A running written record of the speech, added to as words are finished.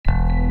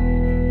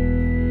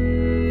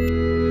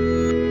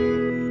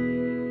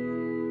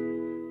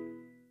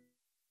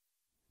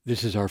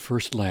This is our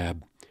first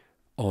lab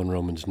on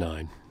Romans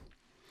 9.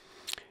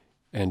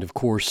 And of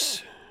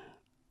course,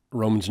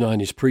 Romans 9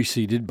 is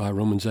preceded by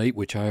Romans 8,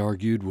 which I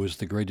argued was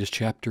the greatest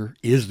chapter,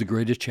 is the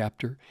greatest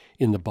chapter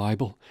in the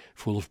Bible,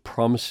 full of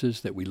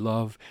promises that we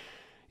love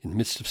in the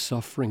midst of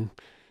suffering.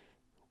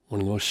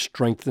 One of the most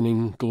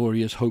strengthening,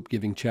 glorious,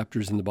 hope-giving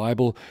chapters in the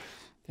Bible.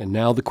 And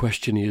now the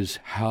question is,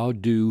 how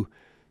do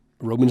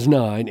Romans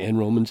 9 and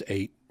Romans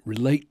 8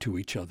 relate to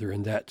each other?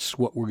 And that's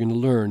what we're going to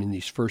learn in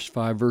these first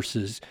 5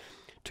 verses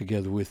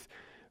together with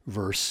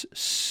verse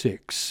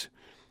 6.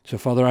 So,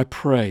 Father, I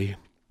pray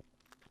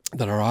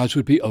that our eyes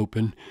would be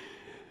open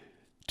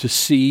to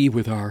see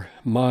with our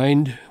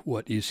mind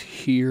what is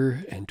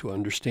here and to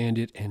understand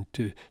it and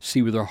to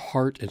see with our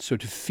heart and so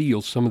to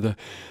feel some of the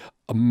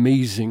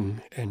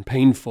amazing and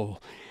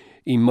painful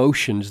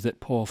emotions that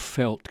Paul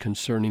felt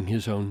concerning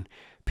his own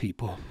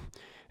people.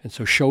 And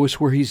so show us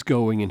where he's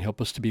going and help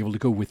us to be able to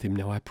go with him.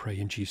 Now I pray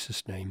in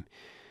Jesus' name.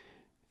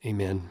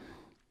 Amen.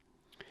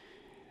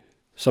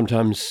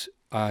 Sometimes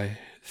I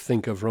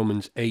think of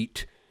Romans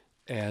 8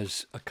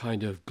 as a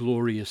kind of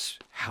glorious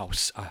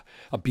house,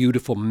 a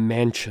beautiful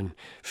mansion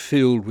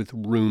filled with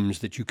rooms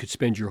that you could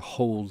spend your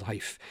whole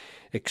life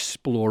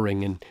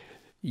exploring, and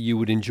you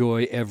would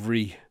enjoy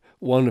every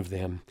one of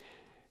them.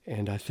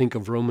 And I think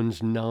of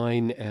Romans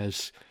 9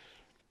 as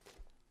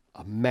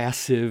a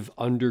massive,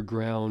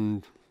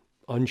 underground,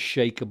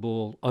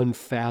 unshakable,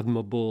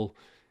 unfathomable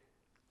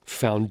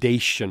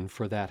foundation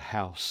for that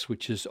house,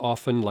 which is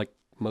often, like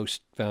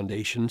most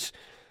foundations,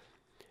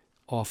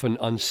 often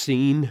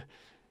unseen,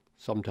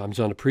 sometimes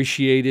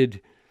unappreciated,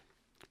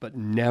 but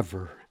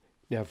never,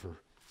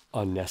 never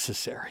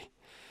unnecessary.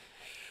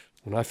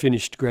 When I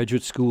finished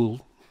graduate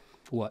school,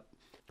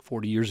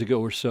 40 years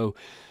ago or so,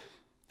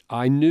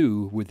 I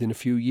knew within a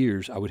few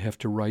years I would have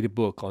to write a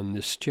book on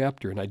this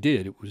chapter, and I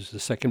did. It was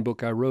the second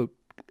book I wrote.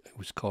 It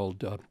was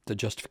called The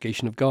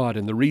Justification of God,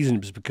 and the reason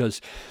was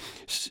because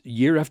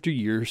year after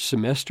year,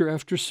 semester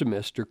after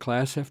semester,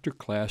 class after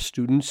class,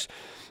 students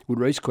would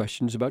raise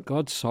questions about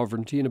God's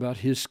sovereignty and about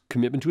his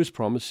commitment to his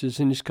promises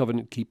and his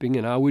covenant keeping,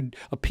 and I would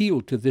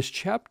appeal to this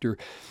chapter,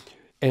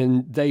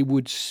 and they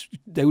would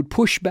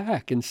push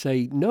back and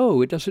say,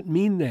 no, it doesn't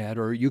mean that,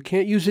 or you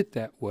can't use it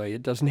that way.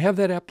 It doesn't have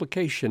that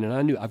application, and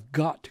I knew I've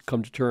got to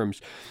come to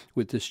terms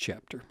with this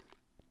chapter.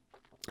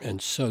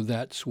 And so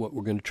that's what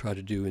we're going to try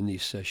to do in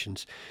these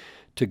sessions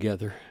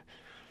together.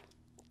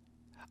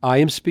 I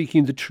am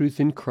speaking the truth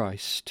in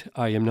Christ.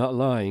 I am not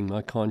lying.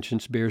 My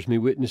conscience bears me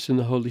witness in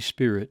the Holy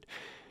Spirit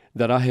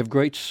that I have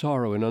great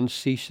sorrow and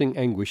unceasing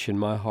anguish in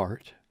my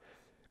heart.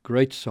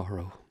 Great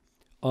sorrow,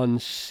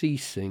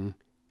 unceasing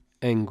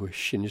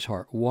anguish in his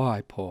heart.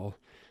 Why, Paul?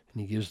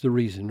 And he gives the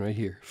reason right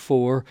here.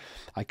 For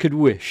I could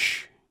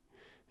wish,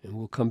 and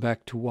we'll come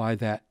back to why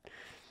that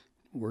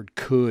word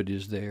could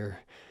is there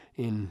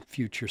in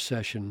future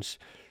sessions,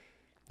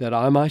 that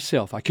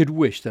I could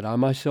wish that I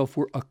myself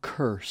were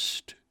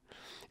accursed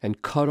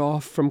and cut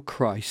off from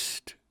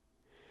Christ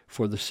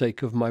for the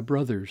sake of my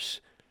brothers,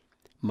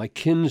 my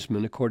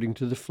kinsmen according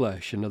to the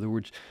flesh. In other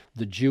words,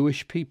 the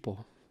Jewish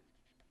people.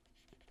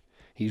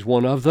 He's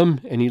one of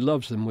them, and he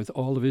loves them with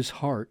all of his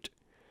heart.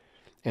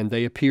 And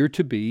they appear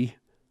to be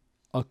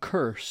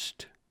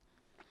accursed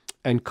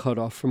and cut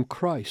off from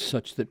Christ,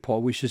 such that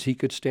Paul wishes he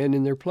could stand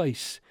in their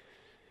place.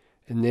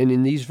 And then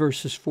in these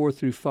verses 4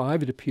 through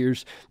 5, it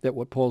appears that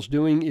what Paul's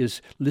doing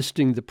is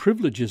listing the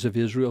privileges of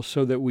Israel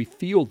so that we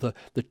feel the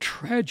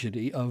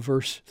tragedy of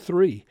verse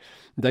 3.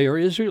 They are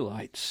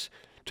Israelites.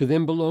 To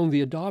them belong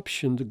the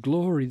adoption, the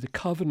glory, the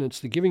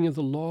covenants, the giving of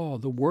the law,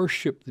 the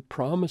worship, the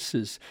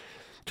promises.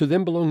 To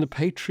them belong the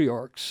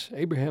patriarchs,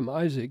 Abraham,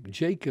 Isaac,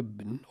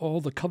 Jacob, and all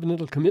the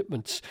covenantal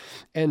commitments.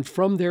 And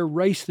from their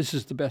race, this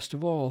is the best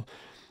of all,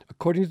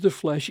 according to the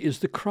flesh, is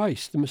the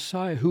Christ, the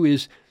Messiah, who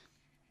is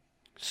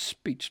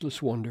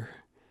speechless wonder,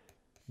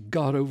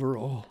 God over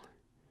all.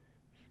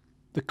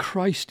 The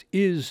Christ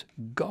is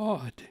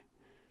God,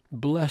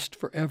 blessed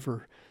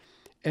forever.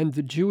 And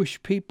the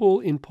Jewish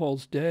people in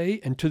Paul's day,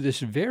 and to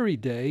this very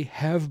day,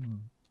 have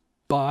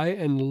by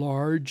and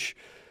large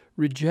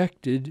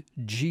rejected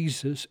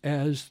Jesus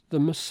as the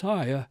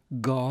Messiah,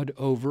 God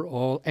over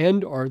all,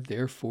 and are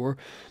therefore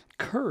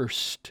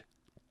cursed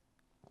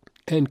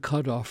and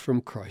cut off from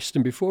Christ.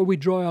 And before we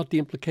draw out the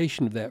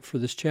implication of that for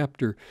this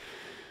chapter,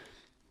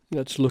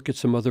 let's look at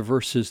some other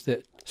verses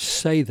that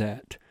say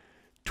that.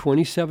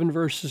 27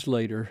 verses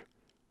later,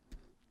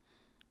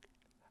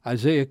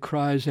 Isaiah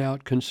cries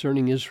out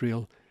concerning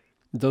Israel,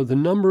 though the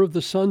number of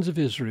the sons of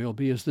Israel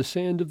be as the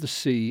sand of the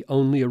sea,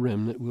 only a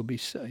remnant will be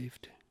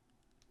saved.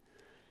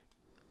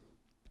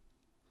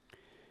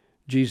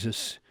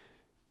 Jesus,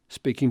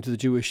 speaking to the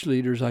Jewish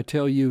leaders, I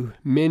tell you,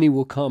 many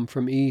will come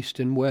from east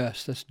and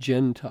west, that's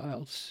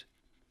Gentiles,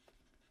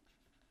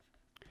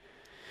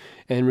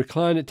 and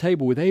recline at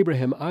table with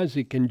Abraham,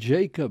 Isaac, and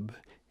Jacob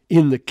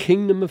in the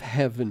kingdom of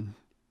heaven,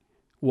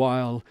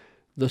 while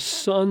the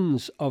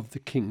sons of the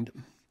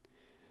kingdom,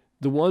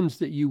 the ones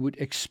that you would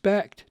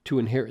expect to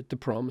inherit the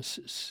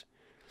promises,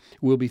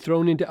 will be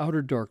thrown into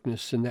outer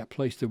darkness. In that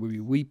place there will be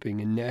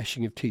weeping and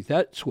gnashing of teeth.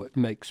 That's what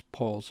makes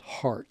Paul's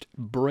heart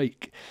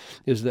break,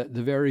 is that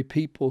the very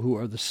people who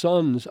are the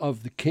sons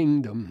of the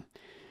kingdom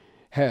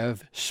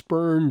have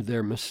spurned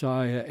their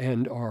Messiah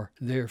and are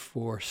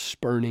therefore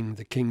spurning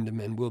the kingdom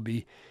and will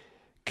be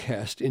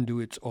cast into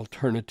its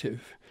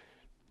alternative.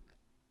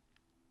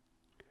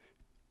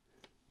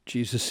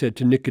 Jesus said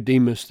to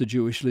Nicodemus, the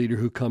Jewish leader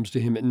who comes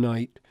to him at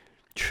night,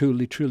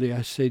 "Truly, truly,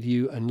 I say to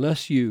you,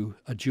 unless you,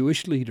 a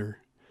Jewish leader,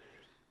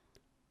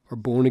 are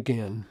born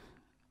again,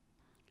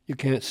 you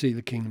can't see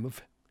the kingdom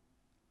of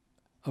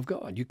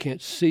God. You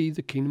can't see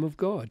the kingdom of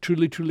God.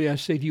 Truly, truly, I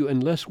say to you,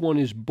 unless one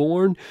is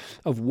born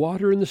of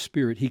water and the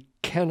Spirit, he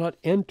cannot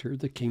enter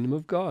the kingdom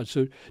of God."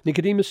 So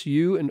Nicodemus,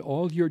 you and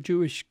all your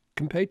Jewish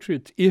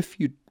compatriots, if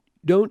you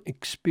don't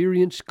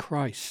experience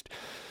Christ,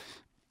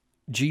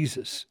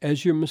 Jesus,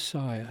 as your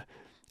Messiah,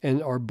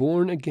 and are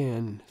born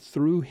again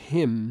through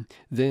him,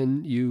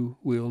 then you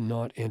will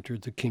not enter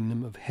the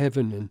kingdom of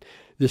heaven. And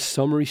this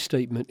summary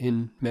statement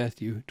in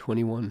Matthew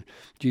 21,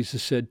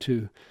 Jesus said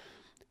to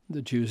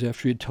the Jews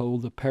after he had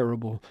told the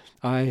parable,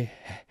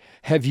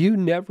 have you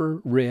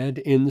never read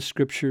in the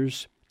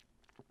scriptures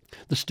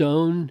the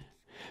stone,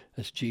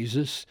 that's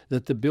Jesus,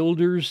 that the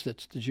builders,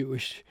 that's the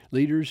Jewish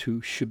leaders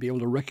who should be able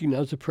to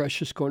recognize the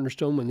precious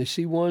cornerstone, when they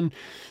see one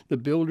the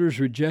builders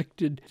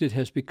rejected, it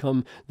has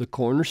become the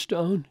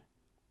cornerstone.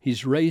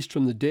 He's raised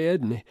from the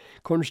dead and the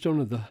cornerstone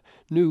of the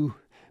new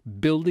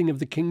building of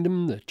the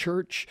kingdom, the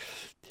church.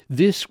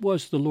 This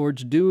was the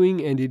Lord's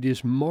doing, and it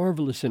is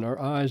marvelous in our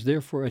eyes.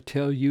 Therefore, I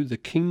tell you, the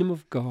kingdom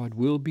of God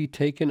will be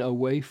taken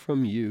away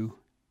from you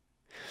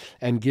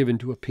and given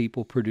to a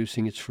people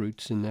producing its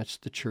fruits, and that's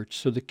the church.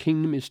 So the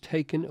kingdom is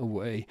taken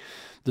away.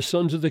 The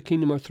sons of the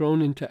kingdom are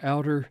thrown into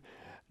outer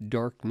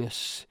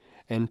darkness,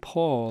 and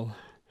Paul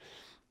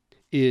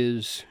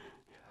is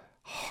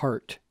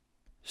heart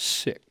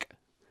sick.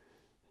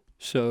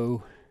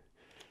 So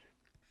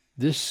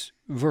this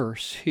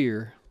verse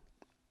here,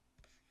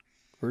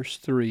 verse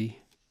 3,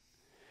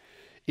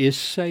 is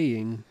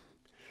saying,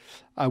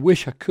 I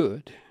wish I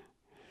could,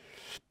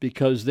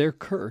 because they're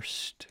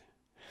cursed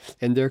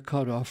and they're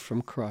cut off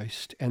from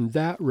Christ. And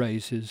that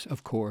raises,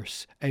 of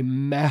course, a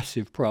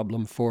massive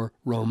problem for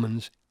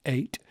Romans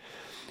 8.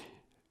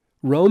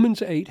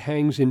 Romans 8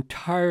 hangs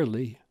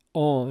entirely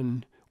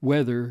on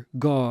whether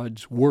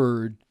God's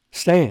word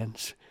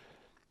stands.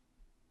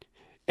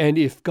 And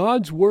if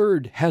God's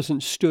word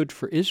hasn't stood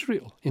for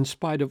Israel, in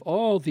spite of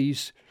all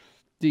these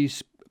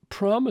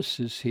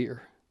promises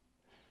here,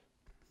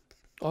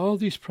 all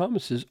these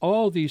promises,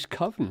 all these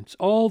covenants,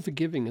 all the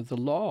giving of the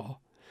law,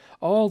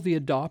 all the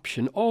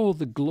adoption, all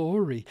the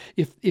glory,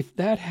 if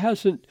that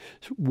hasn't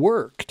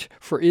worked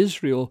for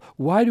Israel,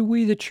 why do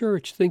we, the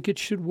church, think it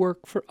should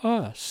work for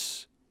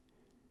us?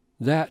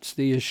 That's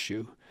the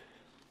issue,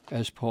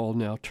 as Paul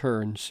now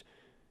turns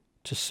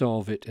to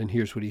solve it. And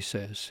here's what he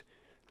says.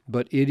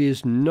 But it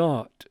is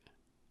not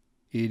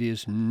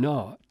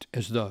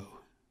as though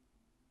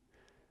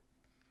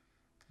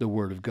the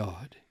word of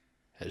God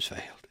has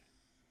failed.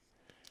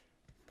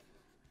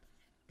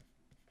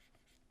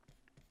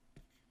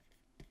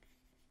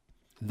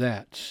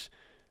 That's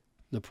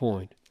the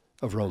point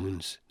of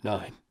Romans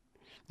 9.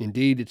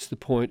 Indeed, it's the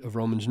point of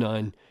Romans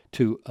 9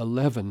 to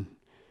 11.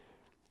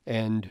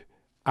 And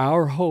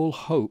our whole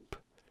hope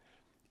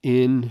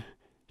in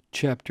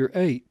chapter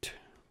 8,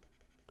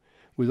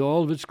 with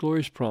all of its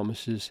glorious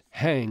promises,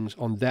 hangs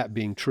on that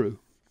being true.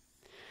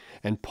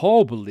 And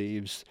Paul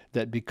believes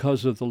that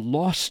because of the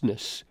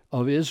lostness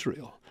of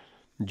Israel,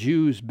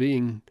 Jews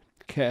being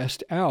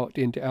cast out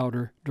into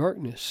outer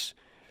darkness,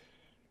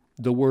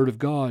 the word of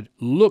God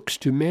looks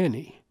to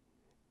many,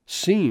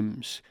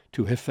 seems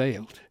to have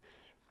failed.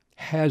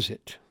 Has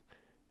it?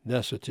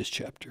 That's what this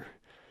chapter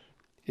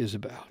is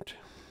about.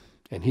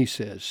 And he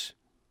says,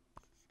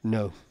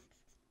 no.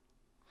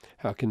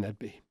 How can that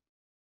be?